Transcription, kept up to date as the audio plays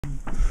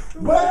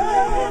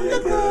Well, you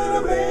could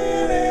have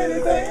been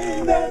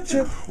anything that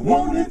you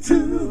wanted to,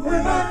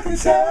 and I can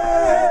tell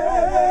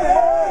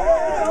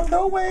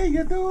the way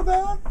you do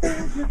the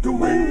things you do, the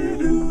way you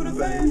do the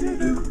things you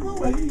do, the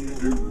way you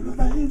do the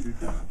things you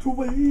do, the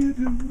way you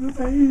do the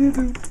things you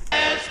do.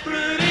 As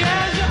pretty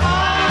as you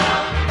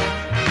are,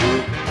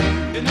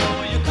 you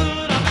know you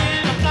could have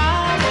been a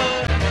flower.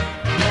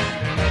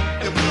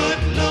 Your good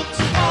looks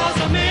was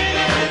a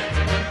minute.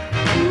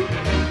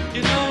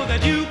 You know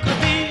that you could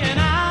be an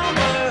hour.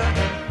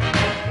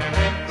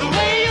 The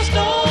way you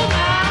stole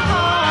my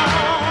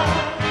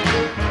heart.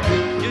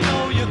 You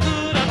know you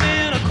could have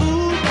been a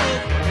cool.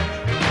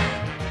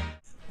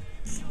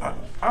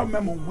 I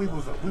remember when we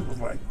was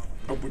like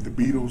up with the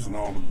Beatles and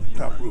all the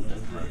top groups.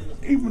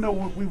 Even though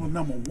we were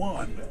number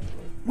one,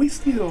 we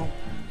still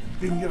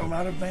didn't get a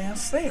lot of band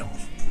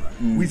sales.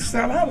 We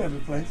sell out every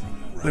place,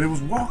 but it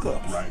was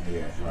walk-ups.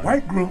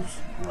 White groups,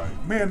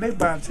 man, they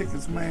buy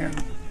tickets, man,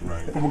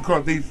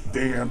 because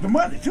they have the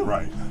money too.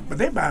 But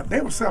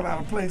they would sell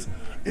out a place.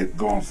 It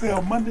go on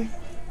sale Monday,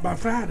 by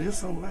Friday it's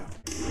sold out.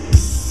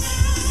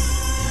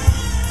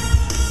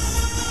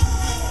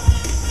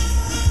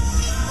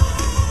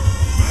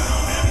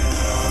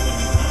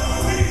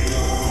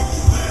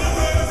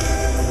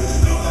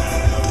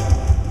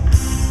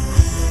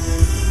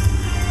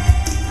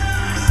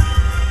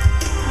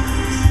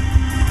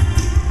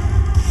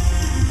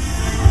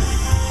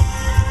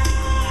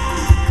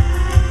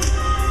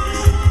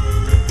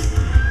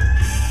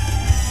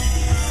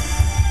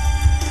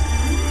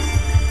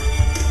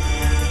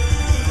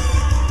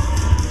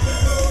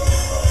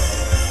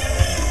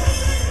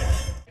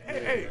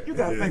 You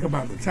gotta think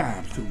about the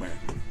times too, man.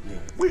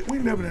 We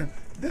living in,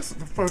 this is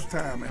the first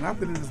time, and I've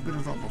been in this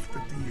business almost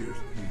 50 years,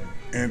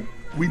 and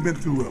we've been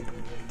through a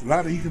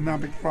lot of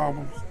economic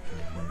problems.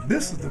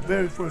 This is the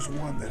very first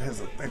one that has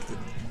affected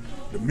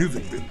the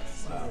music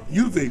business.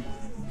 Usually,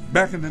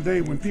 back in the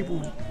day when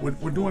people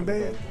were doing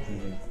bad,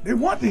 they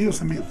wanted to hear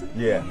some music.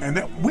 And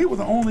that we were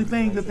the only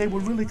thing that they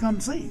would really come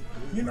see.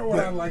 You know what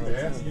I'd like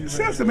to ask you?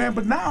 Seriously, man,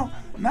 but now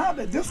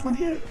that this one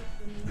here,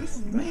 this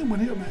is the main one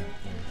here, man.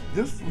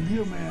 This one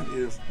here, man,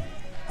 is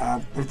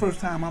the first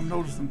time I'm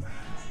noticing,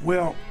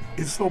 well,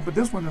 but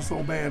this one is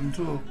so bad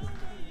until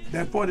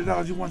that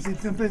 $40 you want to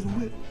see 10 places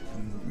with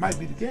might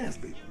be the gas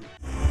bill.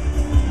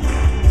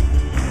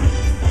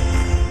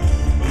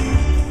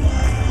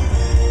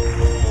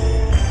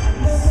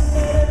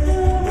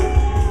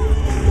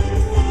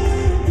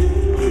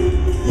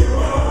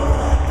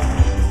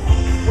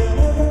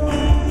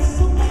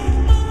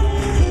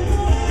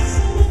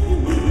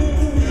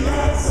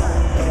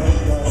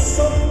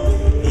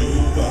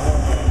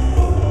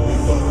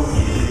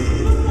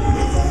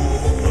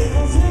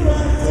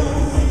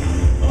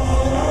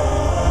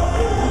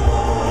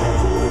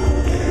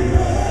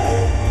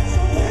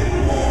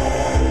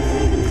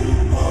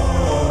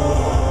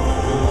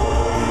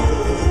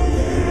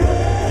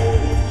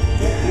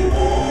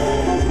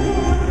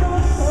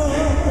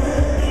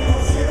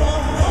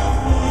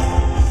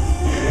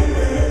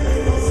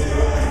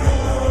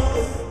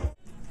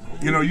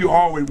 You know, you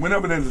always,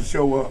 whenever there's a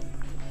show up,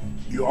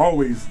 you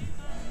always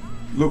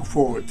look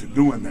forward to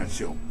doing that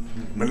show.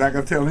 But like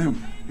I tell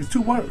him, it's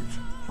two words,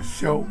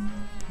 show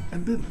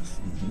and business.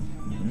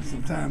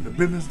 Sometimes the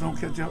business don't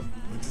catch up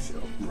with the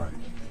show.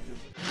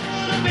 Could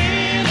have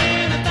been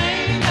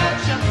anything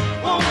that you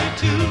wanted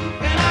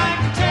to.